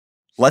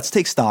Let's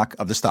take stock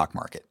of the stock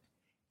market.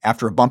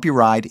 After a bumpy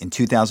ride in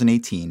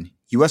 2018,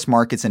 U.S.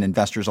 markets and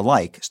investors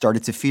alike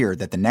started to fear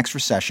that the next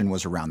recession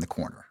was around the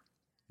corner.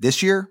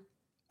 This year,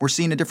 we're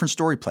seeing a different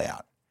story play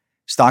out.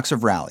 Stocks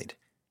have rallied.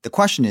 The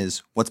question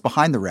is, what's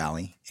behind the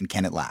rally and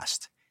can it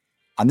last?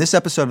 On this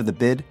episode of The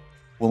Bid,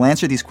 we'll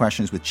answer these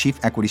questions with Chief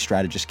Equity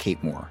Strategist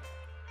Kate Moore.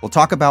 We'll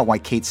talk about why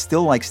Kate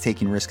still likes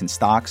taking risk in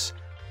stocks,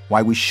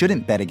 why we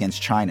shouldn't bet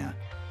against China,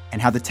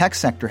 and how the tech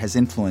sector has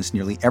influenced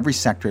nearly every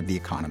sector of the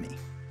economy.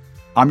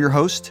 I'm your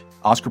host,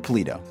 Oscar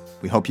Pulido.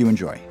 We hope you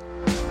enjoy.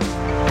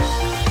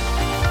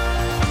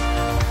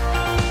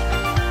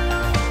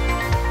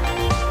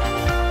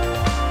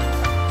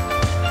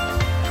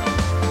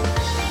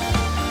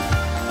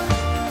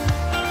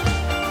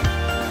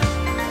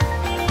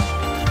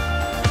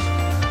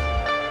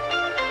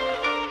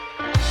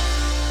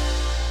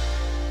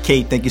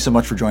 Kate, thank you so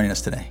much for joining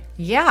us today.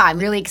 Yeah, I'm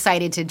really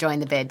excited to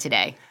join The Bid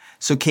today.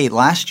 So Kate,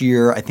 last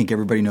year, I think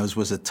everybody knows,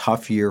 was a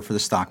tough year for the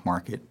stock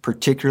market,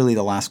 particularly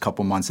the last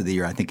couple months of the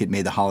year. I think it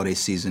made the holiday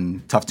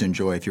season tough to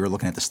enjoy if you were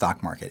looking at the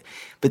stock market.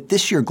 But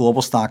this year,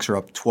 global stocks are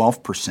up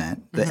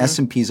 12%. The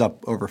S&P's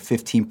up over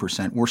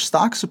 15%. Were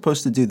stocks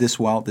supposed to do this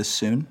well this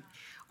soon?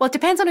 Well, it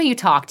depends on who you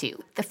talk to.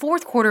 The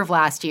fourth quarter of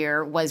last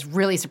year was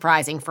really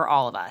surprising for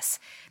all of us.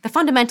 The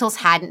fundamentals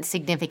hadn't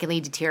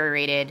significantly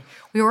deteriorated.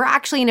 We were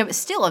actually in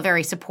still a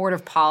very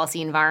supportive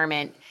policy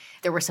environment.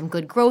 There was some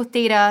good growth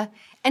data.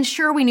 And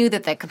sure, we knew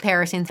that the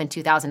comparisons in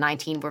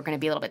 2019 were going to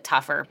be a little bit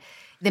tougher.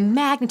 The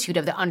magnitude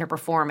of the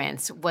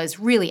underperformance was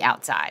really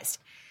outsized.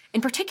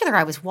 In particular,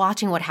 I was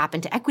watching what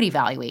happened to equity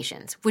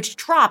valuations, which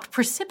dropped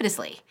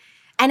precipitously.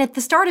 And at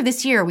the start of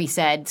this year, we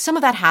said some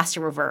of that has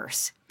to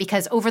reverse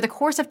because over the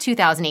course of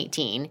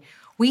 2018,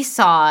 we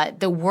saw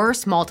the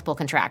worst multiple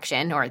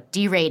contraction or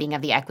derating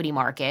of the equity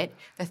market,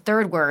 the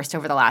third worst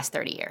over the last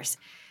 30 years.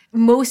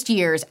 Most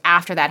years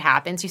after that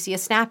happens, you see a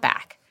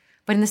snapback.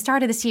 But in the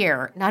start of this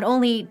year, not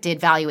only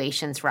did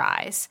valuations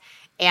rise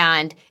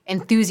and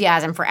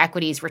enthusiasm for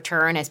equities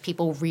return as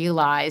people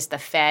realized the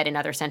Fed and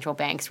other central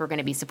banks were going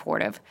to be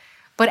supportive,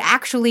 but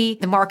actually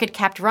the market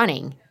kept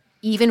running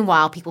even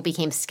while people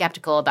became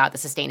skeptical about the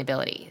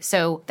sustainability.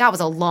 So that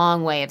was a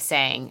long way of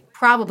saying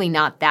probably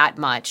not that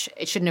much.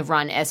 It shouldn't have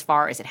run as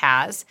far as it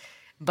has.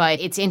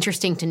 But it's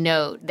interesting to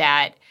note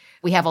that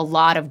we have a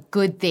lot of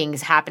good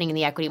things happening in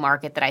the equity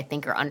market that I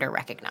think are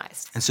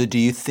under-recognized. And so do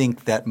you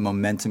think that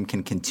momentum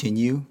can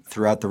continue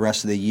throughout the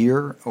rest of the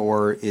year,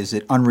 or is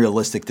it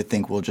unrealistic to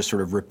think we'll just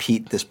sort of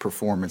repeat this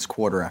performance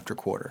quarter after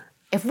quarter?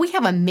 If we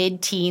have a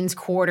mid-teens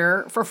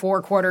quarter for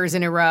 4 quarters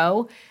in a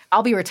row,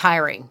 I'll be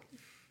retiring,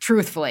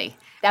 truthfully.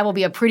 That will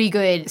be a pretty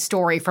good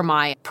story for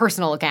my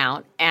personal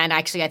account, and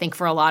actually I think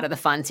for a lot of the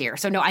funds here.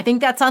 So no, I think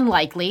that's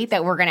unlikely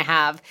that we're going to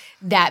have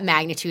that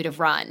magnitude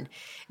of run.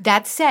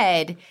 That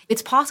said,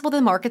 it's possible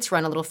the markets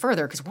run a little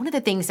further because one of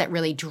the things that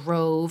really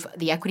drove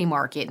the equity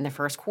market in the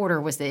first quarter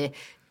was the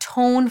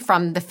tone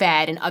from the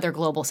Fed and other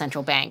global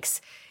central banks,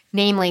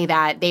 namely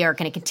that they are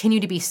going to continue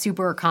to be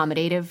super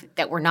accommodative,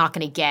 that we're not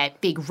going to get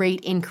big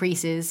rate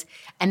increases.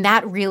 And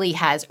that really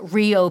has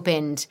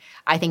reopened,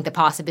 I think, the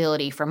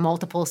possibility for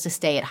multiples to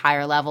stay at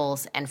higher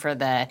levels and for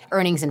the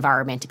earnings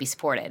environment to be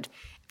supported.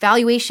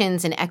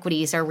 Valuations in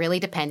equities are really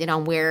dependent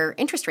on where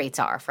interest rates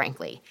are,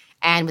 frankly.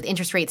 And with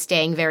interest rates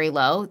staying very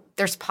low,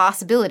 there's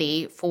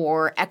possibility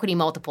for equity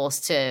multiples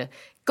to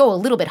go a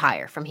little bit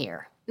higher from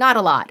here. Not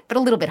a lot, but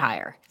a little bit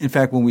higher. In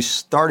fact, when we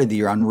started the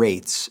year on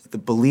rates, the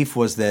belief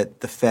was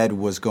that the Fed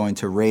was going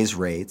to raise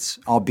rates,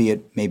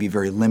 albeit maybe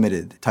very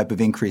limited type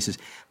of increases.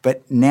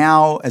 But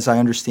now, as I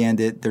understand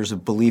it, there's a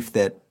belief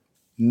that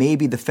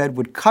maybe the Fed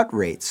would cut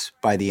rates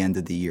by the end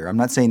of the year. I'm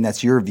not saying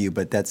that's your view,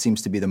 but that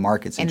seems to be the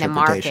market's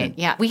interpretation. In the market,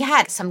 yeah. We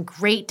had some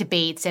great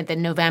debates at the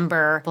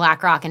November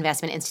BlackRock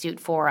Investment Institute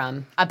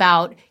Forum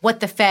about what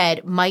the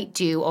Fed might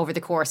do over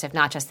the course of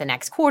not just the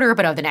next quarter,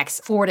 but over the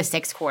next 4 to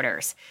 6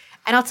 quarters.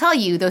 And I'll tell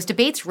you, those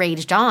debates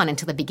raged on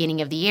until the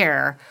beginning of the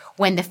year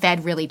when the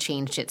Fed really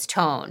changed its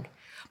tone.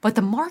 But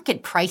the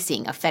market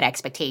pricing of Fed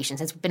expectations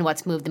has been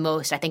what's moved the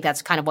most. I think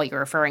that's kind of what you're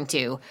referring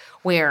to,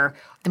 where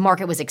the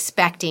market was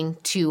expecting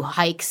 2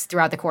 hikes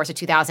throughout the course of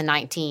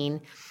 2019,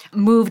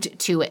 moved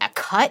to a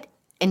cut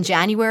in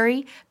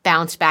January,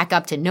 bounced back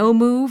up to no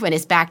move, and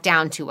is back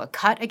down to a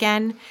cut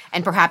again,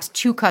 and perhaps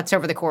 2 cuts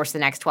over the course of the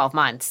next 12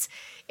 months.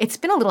 It's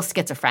been a little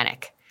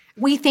schizophrenic.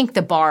 We think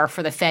the bar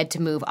for the Fed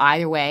to move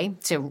either way,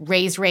 to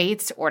raise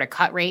rates or to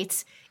cut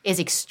rates, is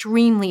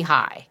extremely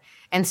high.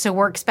 And so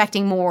we're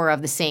expecting more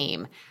of the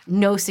same.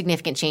 No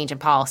significant change in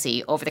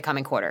policy over the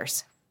coming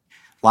quarters.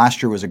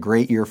 Last year was a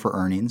great year for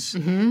earnings,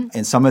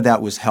 and some of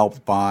that was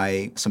helped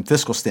by some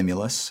fiscal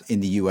stimulus in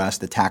the U.S.,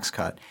 the tax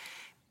cut.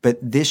 But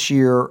this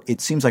year,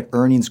 it seems like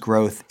earnings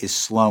growth is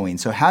slowing.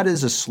 So how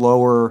does a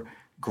slower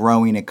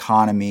growing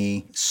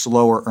economy,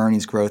 slower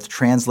earnings growth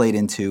translate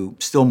into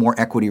still more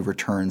equity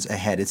returns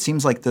ahead? It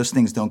seems like those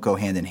things don't go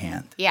hand in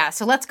hand. Yeah,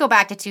 so let's go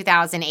back to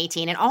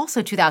 2018 and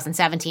also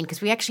 2017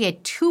 because we actually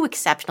had 2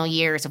 exceptional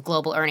years of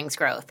global earnings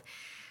growth.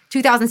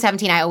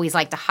 2017, I always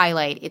like to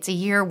highlight, it's a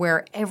year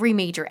where every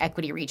major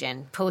equity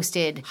region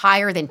posted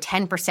higher than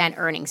 10%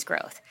 earnings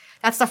growth.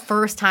 That's the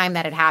first time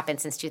that had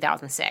happened since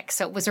 2006.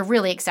 So it was a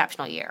really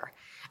exceptional year.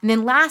 And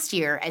then last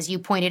year, as you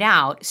pointed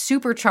out,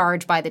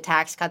 supercharged by the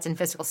tax cuts and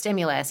fiscal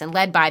stimulus and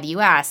led by the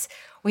U.S.,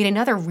 we had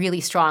another really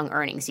strong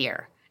earnings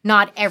year.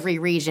 Not every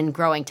region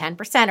growing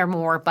 10% or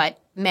more, but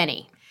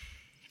many.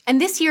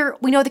 And this year,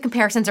 we know the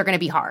comparisons are going to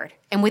be hard.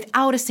 And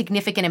without a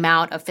significant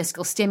amount of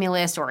fiscal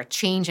stimulus or a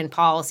change in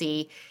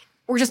policy,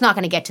 we're just not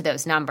going to get to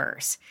those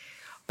numbers.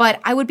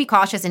 But I would be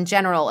cautious in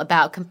general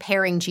about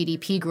comparing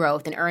GDP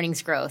growth and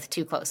earnings growth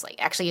too closely.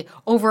 Actually,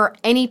 over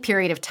any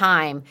period of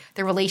time,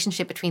 the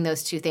relationship between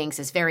those two things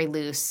is very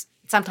loose,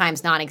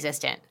 sometimes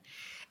non-existent.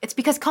 It's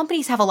because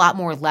companies have a lot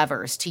more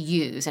levers to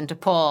use and to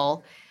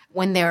pull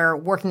when they're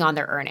working on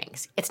their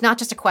earnings. It's not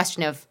just a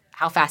question of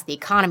how fast the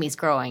economy is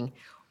growing.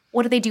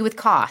 What do they do with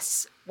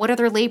costs? What are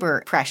their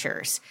labor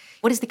pressures?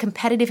 What is the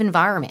competitive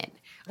environment?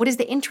 What is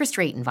the interest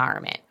rate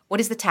environment? What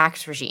is the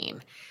tax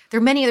regime? There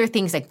are many other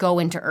things that go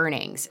into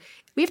earnings.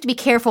 We have to be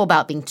careful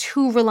about being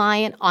too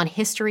reliant on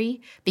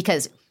history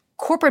because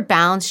corporate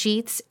balance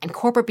sheets and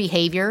corporate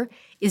behavior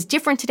is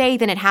different today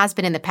than it has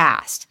been in the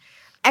past.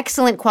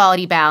 Excellent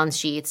quality balance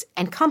sheets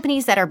and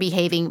companies that are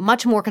behaving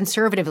much more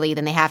conservatively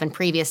than they have in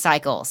previous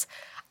cycles.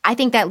 I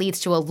think that leads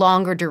to a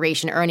longer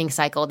duration earnings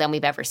cycle than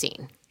we've ever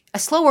seen. A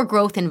slower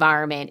growth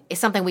environment is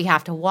something we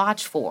have to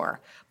watch for,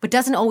 but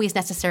doesn't always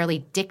necessarily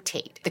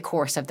dictate the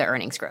course of the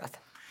earnings growth.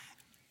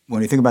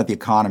 When you think about the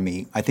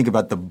economy, I think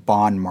about the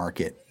bond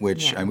market,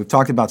 which and we've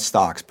talked about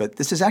stocks, but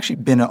this has actually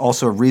been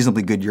also a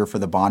reasonably good year for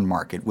the bond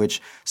market,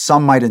 which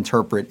some might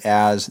interpret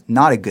as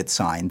not a good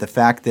sign. The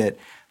fact that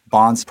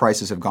bonds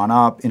prices have gone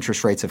up,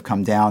 interest rates have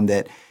come down,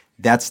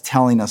 that's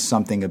telling us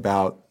something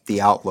about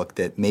the outlook,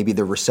 that maybe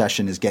the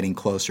recession is getting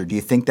closer. Do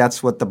you think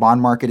that's what the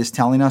bond market is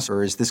telling us,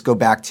 or does this go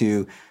back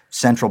to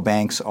central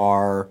banks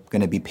are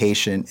going to be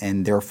patient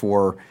and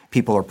therefore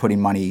people are putting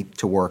money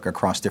to work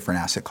across different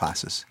asset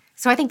classes?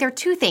 So I think there are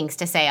two things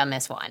to say on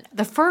this one.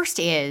 The first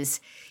is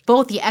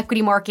both the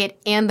equity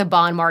market and the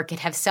bond market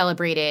have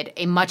celebrated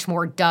a much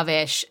more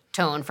dovish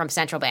tone from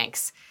central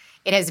banks.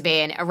 It has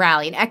been a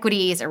rally in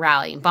equities, a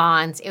rally in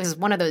bonds. It was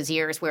one of those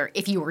years where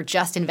if you were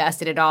just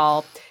invested at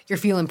all, you're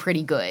feeling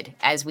pretty good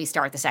as we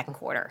start the second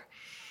quarter.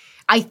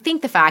 I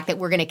think the fact that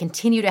we're going to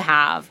continue to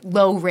have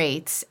low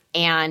rates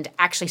and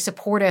actually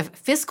supportive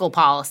fiscal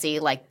policy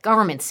like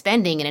government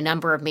spending in a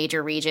number of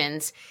major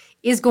regions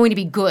is going to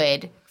be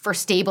good for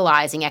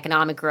stabilizing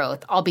economic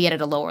growth, albeit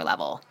at a lower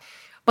level.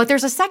 But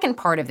there's a second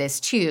part of this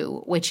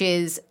too, which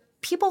is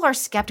people are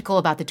skeptical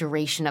about the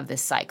duration of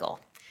this cycle.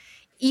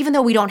 Even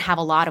though we don't have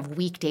a lot of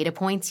weak data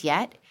points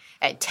yet,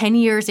 at 10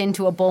 years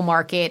into a bull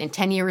market and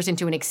 10 years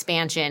into an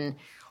expansion,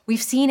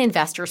 we've seen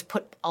investors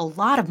put a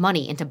lot of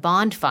money into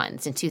bond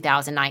funds in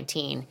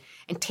 2019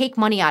 and take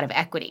money out of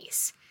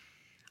equities.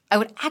 I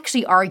would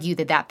actually argue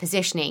that that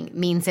positioning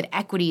means that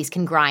equities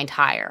can grind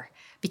higher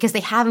because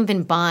they haven't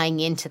been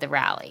buying into the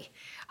rally.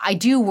 I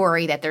do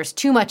worry that there's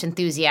too much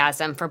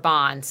enthusiasm for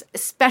bonds,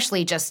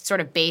 especially just sort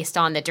of based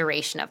on the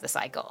duration of the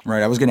cycle.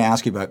 Right. I was going to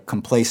ask you about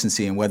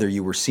complacency and whether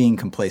you were seeing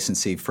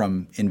complacency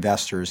from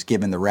investors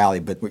given the rally.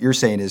 But what you're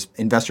saying is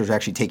investors are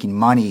actually taking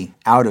money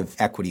out of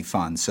equity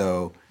funds.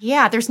 So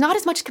yeah, there's not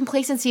as much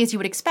complacency as you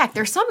would expect.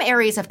 There's some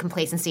areas of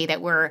complacency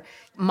that we're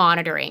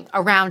monitoring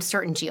around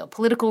certain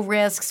geopolitical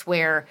risks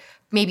where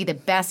maybe the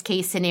best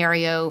case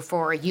scenario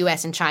for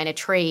U.S. and China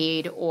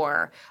trade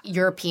or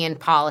European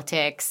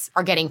politics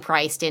are getting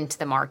priced into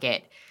the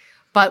market.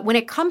 But when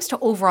it comes to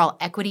overall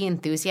equity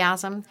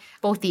enthusiasm,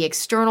 both the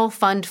external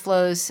fund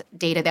flows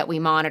data that we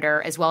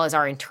monitor as well as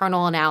our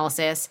internal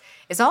analysis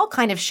is all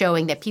kind of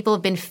showing that people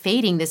have been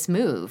fading this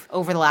move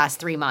over the last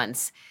 3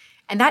 months.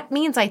 And that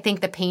means I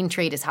think the pain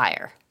trade is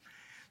higher.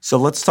 So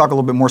let's talk a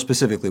little bit more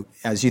specifically.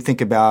 As you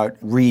think about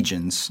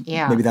regions,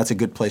 Yeah. maybe that's a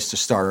good place to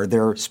start. Are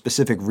there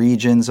specific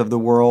regions of the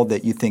world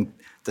that you think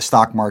the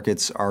stock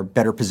markets are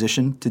better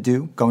positioned to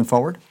do going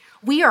forward?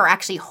 We are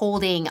actually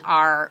holding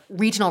our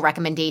regional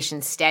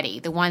recommendations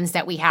steady, the ones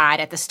that we had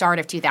at the start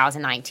of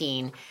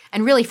 2019,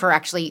 and really for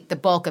actually the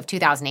bulk of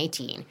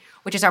 2018,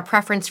 which is our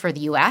preference for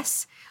the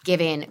U.S.,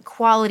 given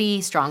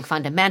quality, strong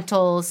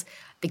fundamentals,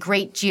 the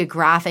great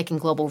geographic and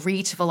global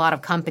reach of a lot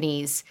of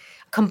companies,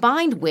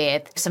 combined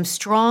with some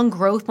strong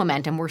growth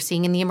momentum we're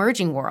seeing in the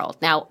emerging world.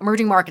 Now,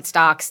 emerging market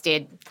stocks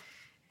did,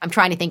 I'm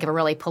trying to think of a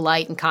really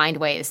polite and kind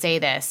way to say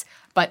this,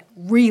 but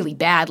really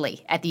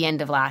badly at the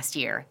end of last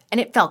year,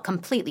 and it felt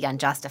completely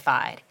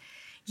unjustified.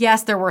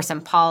 Yes, there were some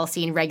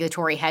policy and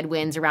regulatory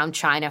headwinds around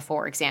China,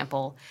 for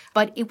example,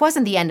 but it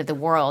wasn't the end of the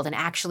world, and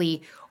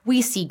actually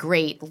we see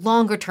great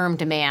longer-term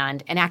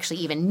demand and actually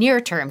even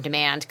near-term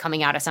demand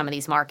coming out of some of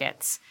these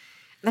markets.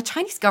 The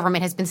Chinese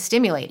government has been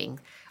stimulating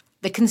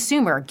the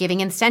consumer, giving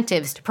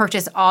incentives to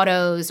purchase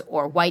autos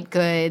or white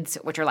goods,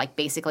 which are like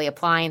basically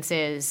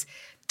appliances,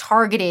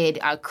 targeted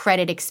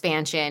credit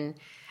expansion.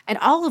 And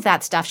all of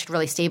that stuff should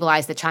really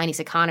stabilize the Chinese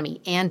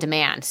economy and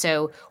demand.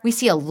 So we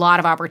see a lot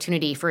of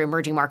opportunity for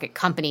emerging market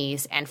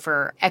companies and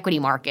for equity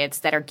markets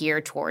that are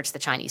geared towards the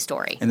Chinese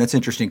story. And that's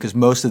interesting because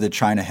most of the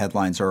China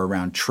headlines are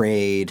around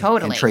trade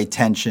and trade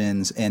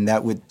tensions, and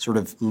that would sort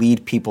of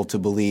lead people to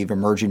believe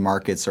emerging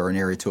markets are an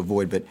area to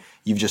avoid. But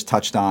you've just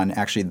touched on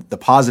actually the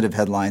positive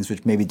headlines,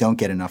 which maybe don't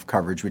get enough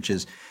coverage, which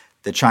is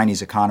the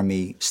Chinese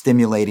economy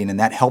stimulating, and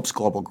that helps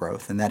global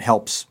growth, and that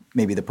helps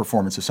maybe the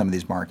performance of some of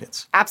these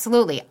markets.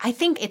 Absolutely. I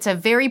think it's a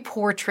very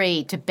poor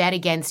trade to bet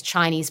against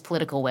Chinese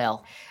political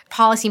will.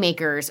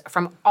 Policymakers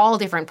from all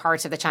different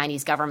parts of the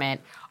Chinese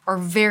government are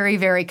very,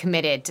 very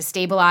committed to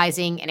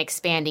stabilizing and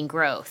expanding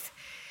growth.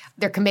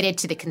 They're committed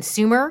to the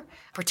consumer,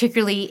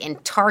 particularly in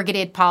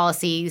targeted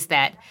policies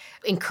that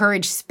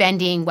encourage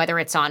spending, whether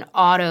it's on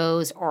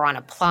autos or on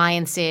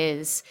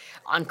appliances,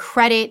 on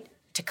credit,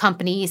 to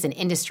companies and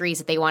industries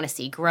that they want to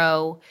see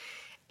grow.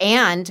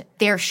 And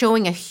they're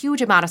showing a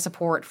huge amount of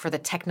support for the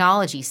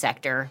technology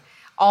sector,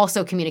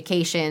 also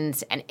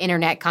communications and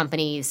internet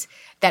companies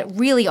that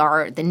really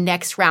are the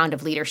next round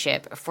of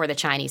leadership for the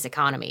Chinese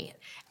economy.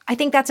 I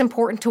think that's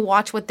important to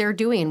watch what they're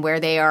doing, where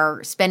they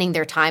are spending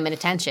their time and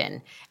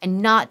attention,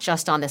 and not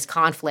just on this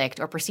conflict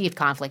or perceived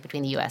conflict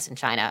between the U.S. and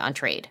China on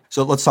trade.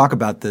 So let's talk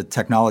about the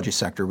technology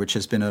sector, which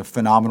has been a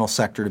phenomenal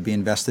sector to be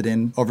invested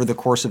in over the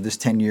course of this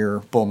 10-year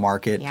bull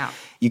market. Yeah.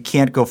 You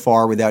can't go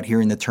far without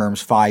hearing the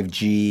terms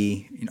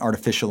 5G,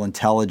 artificial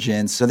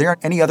intelligence. Are there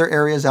any other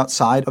areas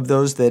outside of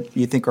those that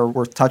you think are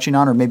worth touching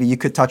on? Or maybe you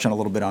could touch on a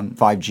little bit on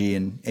 5G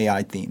and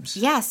AI themes.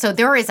 Yeah, so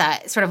there is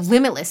a sort of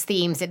limitless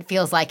themes, it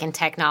feels like, in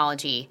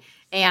technology.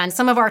 And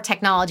some of our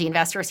technology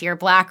investors here,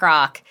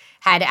 BlackRock,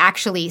 had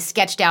actually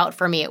sketched out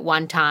for me at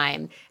one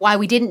time why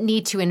we didn't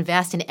need to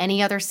invest in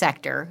any other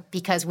sector,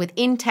 because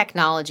within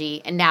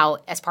technology, and now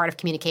as part of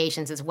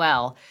communications as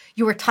well,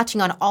 you were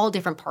touching on all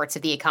different parts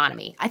of the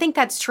economy. I think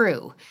that's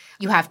true.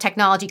 You have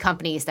technology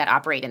companies that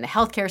operate in the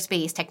healthcare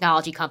space,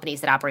 technology companies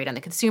that operate on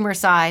the consumer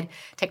side,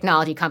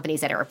 technology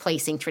companies that are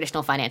replacing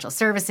traditional financial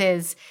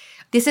services.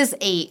 This is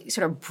a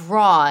sort of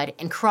broad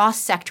and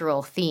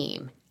cross-sectoral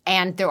theme.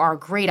 And there are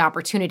great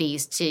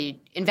opportunities to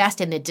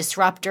invest in the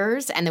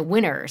disruptors and the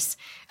winners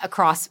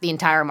across the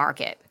entire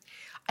market.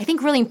 I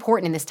think really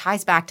important, and this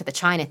ties back to the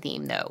China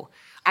theme, though,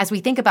 as we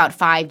think about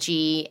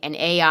 5G and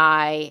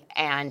AI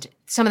and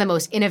some of the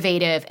most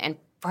innovative and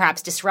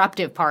perhaps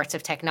disruptive parts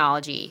of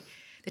technology,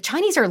 the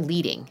Chinese are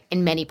leading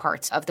in many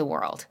parts of the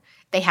world.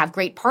 They have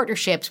great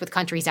partnerships with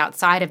countries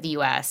outside of the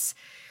U.S.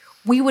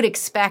 We would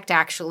expect,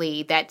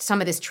 actually, that some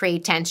of this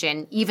trade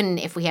tension, even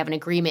if we have an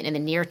agreement in the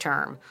near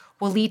term,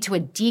 will lead to a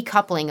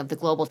decoupling of the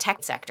global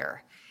tech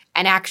sector.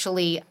 And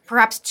actually,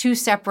 perhaps two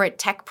separate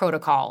tech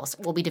protocols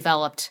will be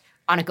developed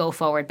on a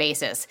go-forward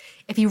basis.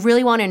 If you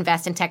really want to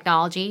invest in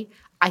technology,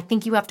 I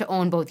think you have to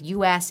own both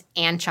U.S.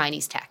 and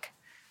Chinese tech.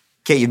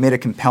 Kate, you've made a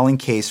compelling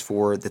case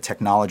for the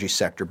technology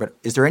sector, but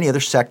is there any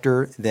other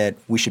sector that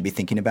we should be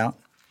thinking about?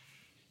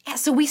 Yeah,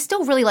 so we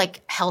still really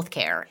like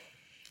healthcare.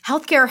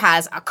 Healthcare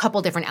has a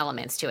couple different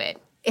elements to it.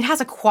 It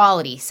has a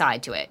quality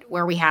side to it,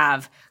 where we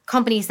have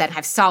companies that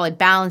have solid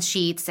balance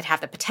sheets, that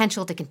have the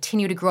potential to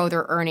continue to grow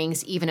their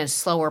earnings even in a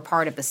slower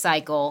part of the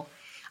cycle.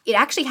 It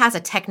actually has a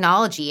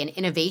technology and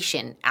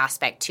innovation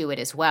aspect to it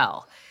as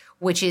well,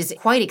 which is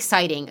quite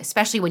exciting,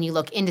 especially when you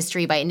look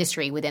industry by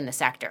industry within the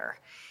sector.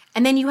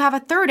 And then you have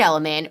a third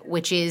element,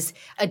 which is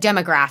a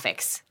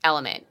demographics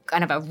element,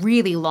 kind of a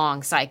really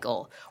long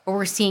cycle, where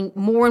we're seeing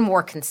more and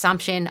more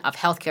consumption of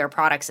healthcare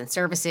products and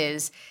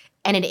services,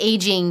 and an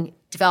aging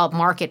developed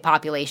market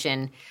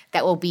population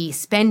that will be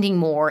spending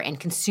more and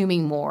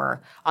consuming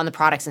more on the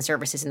products and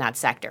services in that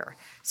sector.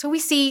 So we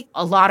see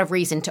a lot of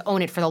reason to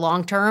own it for the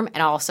long term,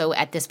 and also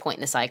at this point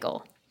in the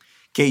cycle.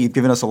 Kate, you've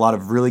given us a lot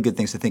of really good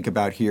things to think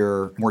about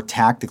here more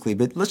tactically,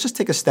 but let's just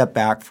take a step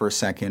back for a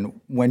second.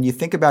 When you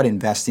think about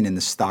investing in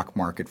the stock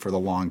market for the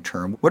long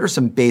term, what are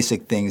some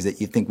basic things that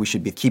you think we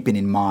should be keeping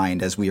in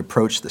mind as we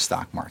approach the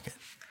stock market?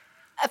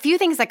 A few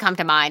things that come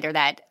to mind are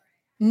that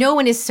no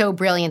one is so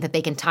brilliant that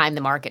they can time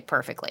the market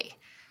perfectly.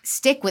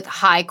 Stick with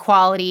high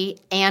quality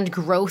and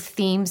growth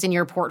themes in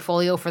your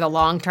portfolio for the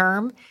long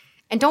term,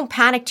 and don't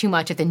panic too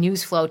much if the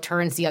news flow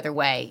turns the other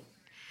way.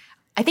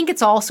 I think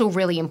it's also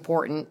really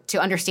important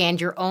to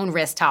understand your own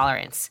risk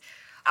tolerance.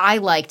 I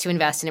like to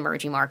invest in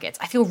emerging markets.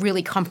 I feel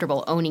really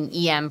comfortable owning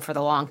EM for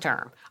the long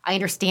term. I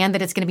understand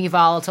that it's going to be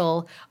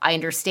volatile. I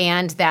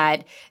understand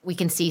that we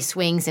can see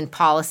swings in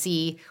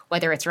policy,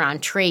 whether it's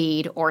around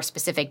trade or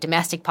specific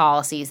domestic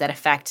policies that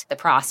affect the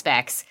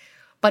prospects.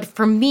 But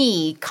for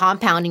me,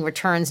 compounding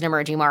returns in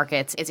emerging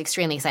markets is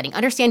extremely exciting.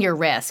 Understand your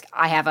risk.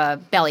 I have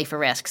a belly for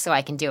risk, so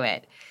I can do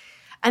it.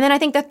 And then I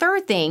think the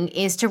third thing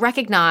is to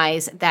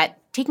recognize that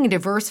taking a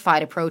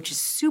diversified approach is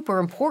super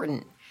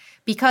important,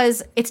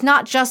 because it's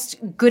not just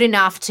good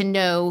enough to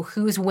know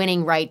who's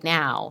winning right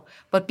now,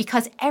 but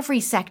because every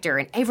sector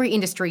and every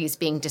industry is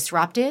being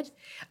disrupted,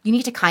 you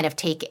need to kind of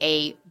take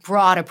a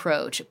broad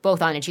approach,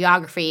 both on a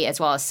geography as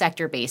well as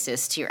sector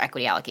basis, to your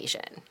equity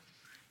allocation.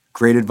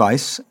 Great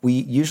advice. We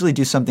usually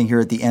do something here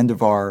at the end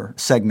of our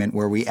segment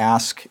where we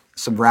ask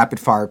some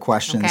rapid-fire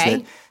questions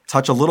that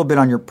touch a little bit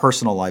on your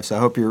personal life, so I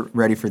hope you're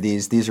ready for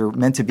these. These are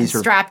meant to be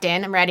strapped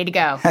in. I'm ready to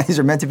go. These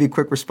are meant to be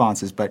quick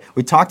responses, but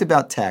we talked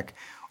about tech.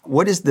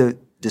 What is the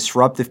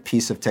disruptive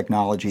piece of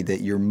technology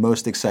that you're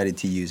most excited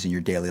to use in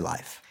your daily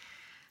life?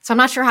 So I'm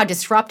not sure how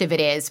disruptive it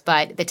is,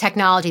 but the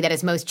technology that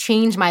has most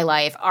changed my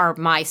life are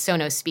my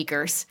Sonos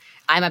speakers.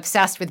 I'm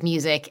obsessed with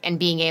music, and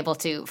being able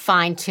to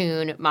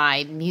fine-tune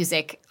my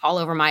music all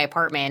over my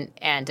apartment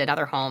and in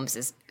other homes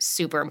is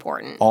super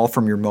important. All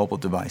from your mobile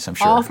device, I'm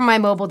sure. All from my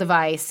mobile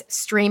device,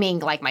 streaming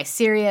like my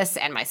Sirius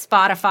and my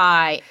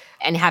Spotify,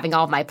 and having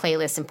all of my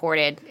playlists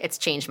imported. It's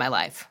changed my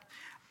life.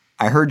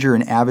 I heard you're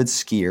an avid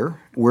skier.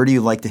 Where do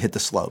you like to hit the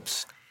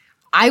slopes?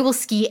 I will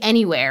ski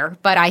anywhere,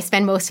 but I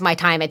spend most of my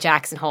time at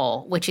Jackson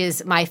Hole, which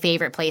is my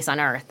favorite place on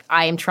earth.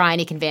 I am trying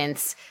to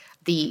convince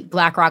the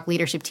BlackRock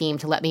leadership team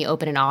to let me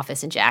open an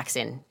office in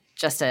Jackson.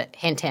 Just a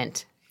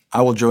hint.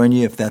 I will join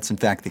you if that's in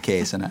fact the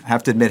case. And I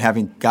have to admit,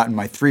 having gotten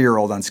my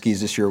 3-year-old on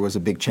skis this year was a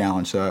big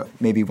challenge. So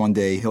maybe one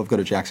day he'll go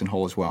to Jackson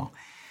Hole as well.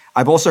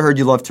 I've also heard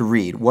you love to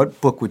read. What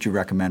book would you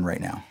recommend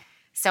right now?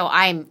 So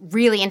I'm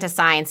really into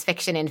science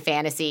fiction and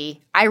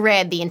fantasy. I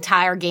read the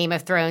entire Game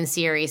of Thrones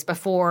series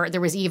before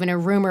there was even a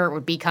rumor it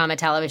would become a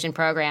television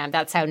program.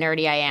 That's how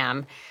nerdy I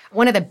am.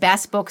 One of the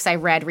best books I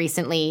read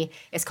recently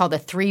is called The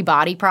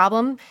Three-Body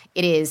Problem.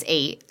 It is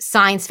a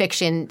science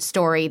fiction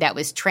story that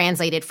was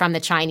translated from the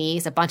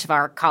Chinese. A bunch of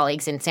our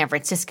colleagues in San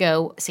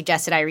Francisco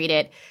suggested I read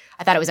it.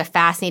 I thought it was a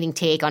fascinating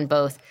take on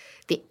both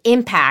the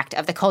impact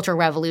of the Cultural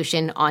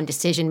Revolution on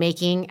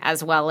decision-making,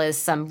 as well as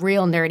some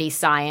real nerdy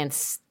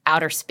science,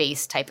 outer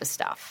space type of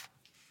stuff.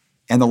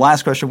 And the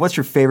last question, what's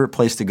your favorite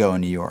place to go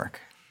in New York?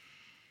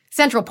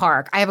 Central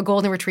Park. I have a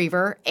golden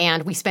retriever,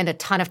 and we spend a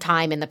ton of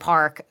time in the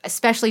park,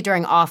 especially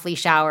during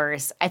off-leash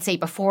hours. I'd say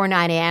before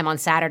 9 a.m. on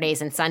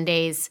Saturdays and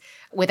Sundays,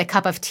 with a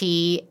cup of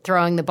tea,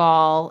 throwing the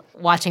ball,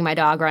 watching my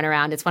dog run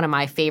around. It's one of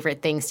my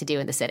favorite things to do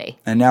in the city.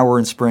 And now we're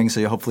in spring,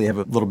 so you hopefully have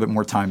a little bit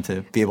more time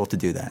to be able to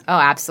do that. Oh,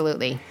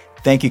 absolutely.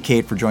 Thank you,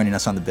 Kate, for joining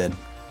us on The Bid.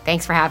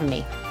 Thanks for having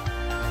me.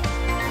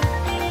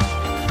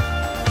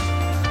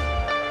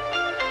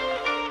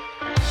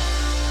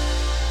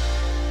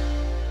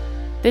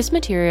 This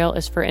material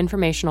is for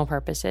informational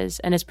purposes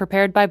and is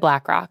prepared by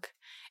BlackRock,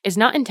 is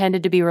not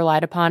intended to be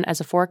relied upon as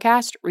a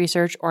forecast,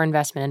 research, or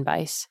investment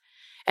advice,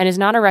 and is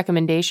not a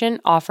recommendation,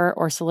 offer,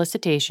 or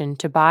solicitation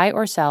to buy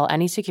or sell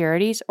any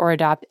securities or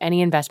adopt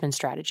any investment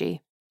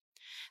strategy.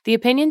 The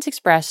opinions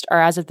expressed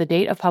are as of the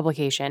date of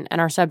publication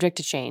and are subject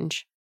to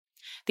change.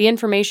 The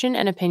information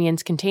and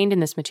opinions contained in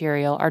this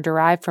material are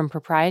derived from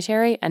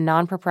proprietary and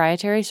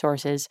non-proprietary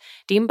sources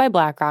deemed by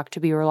BlackRock to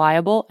be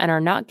reliable and are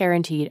not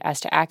guaranteed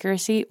as to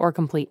accuracy or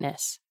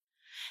completeness.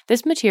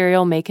 This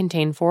material may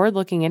contain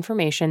forward-looking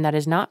information that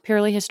is not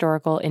purely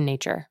historical in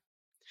nature.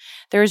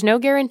 There is no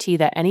guarantee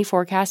that any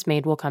forecast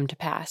made will come to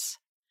pass.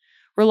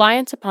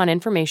 Reliance upon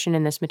information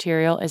in this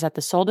material is at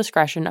the sole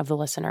discretion of the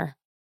listener.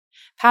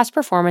 Past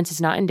performance is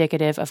not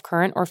indicative of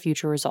current or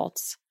future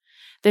results.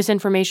 This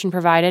information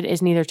provided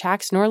is neither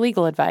tax nor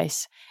legal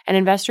advice, and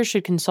investors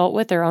should consult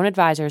with their own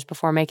advisors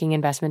before making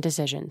investment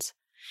decisions.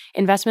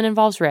 Investment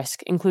involves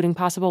risk, including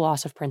possible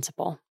loss of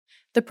principal.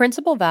 The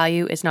principal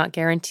value is not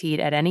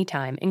guaranteed at any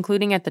time,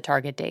 including at the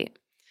target date.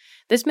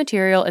 This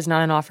material is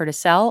not an offer to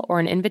sell or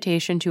an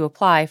invitation to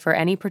apply for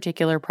any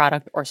particular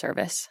product or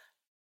service.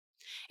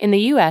 In the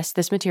U.S.,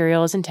 this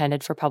material is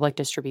intended for public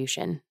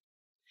distribution.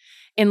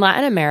 In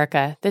Latin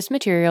America, this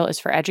material is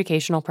for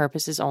educational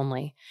purposes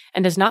only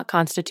and does not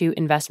constitute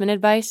investment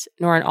advice,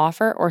 nor an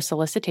offer or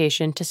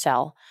solicitation to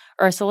sell,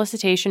 or a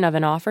solicitation of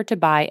an offer to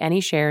buy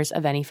any shares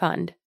of any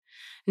fund.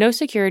 No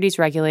securities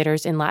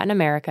regulators in Latin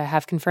America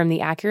have confirmed the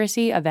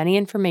accuracy of any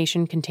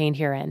information contained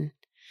herein.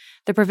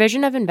 The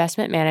provision of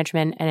investment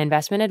management and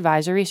investment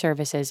advisory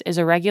services is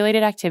a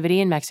regulated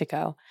activity in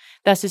Mexico,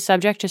 thus is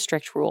subject to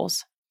strict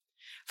rules.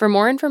 For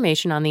more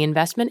information on the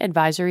investment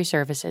advisory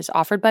services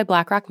offered by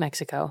BlackRock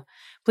Mexico,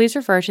 please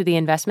refer to the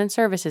Investment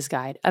Services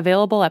Guide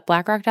available at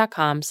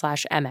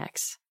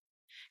blackrock.com/mx.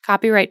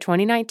 Copyright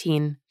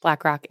 2019,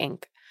 BlackRock,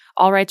 Inc.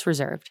 All rights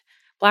reserved.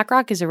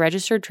 BlackRock is a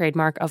registered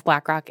trademark of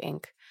BlackRock,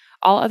 Inc.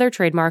 All other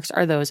trademarks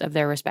are those of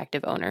their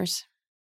respective owners.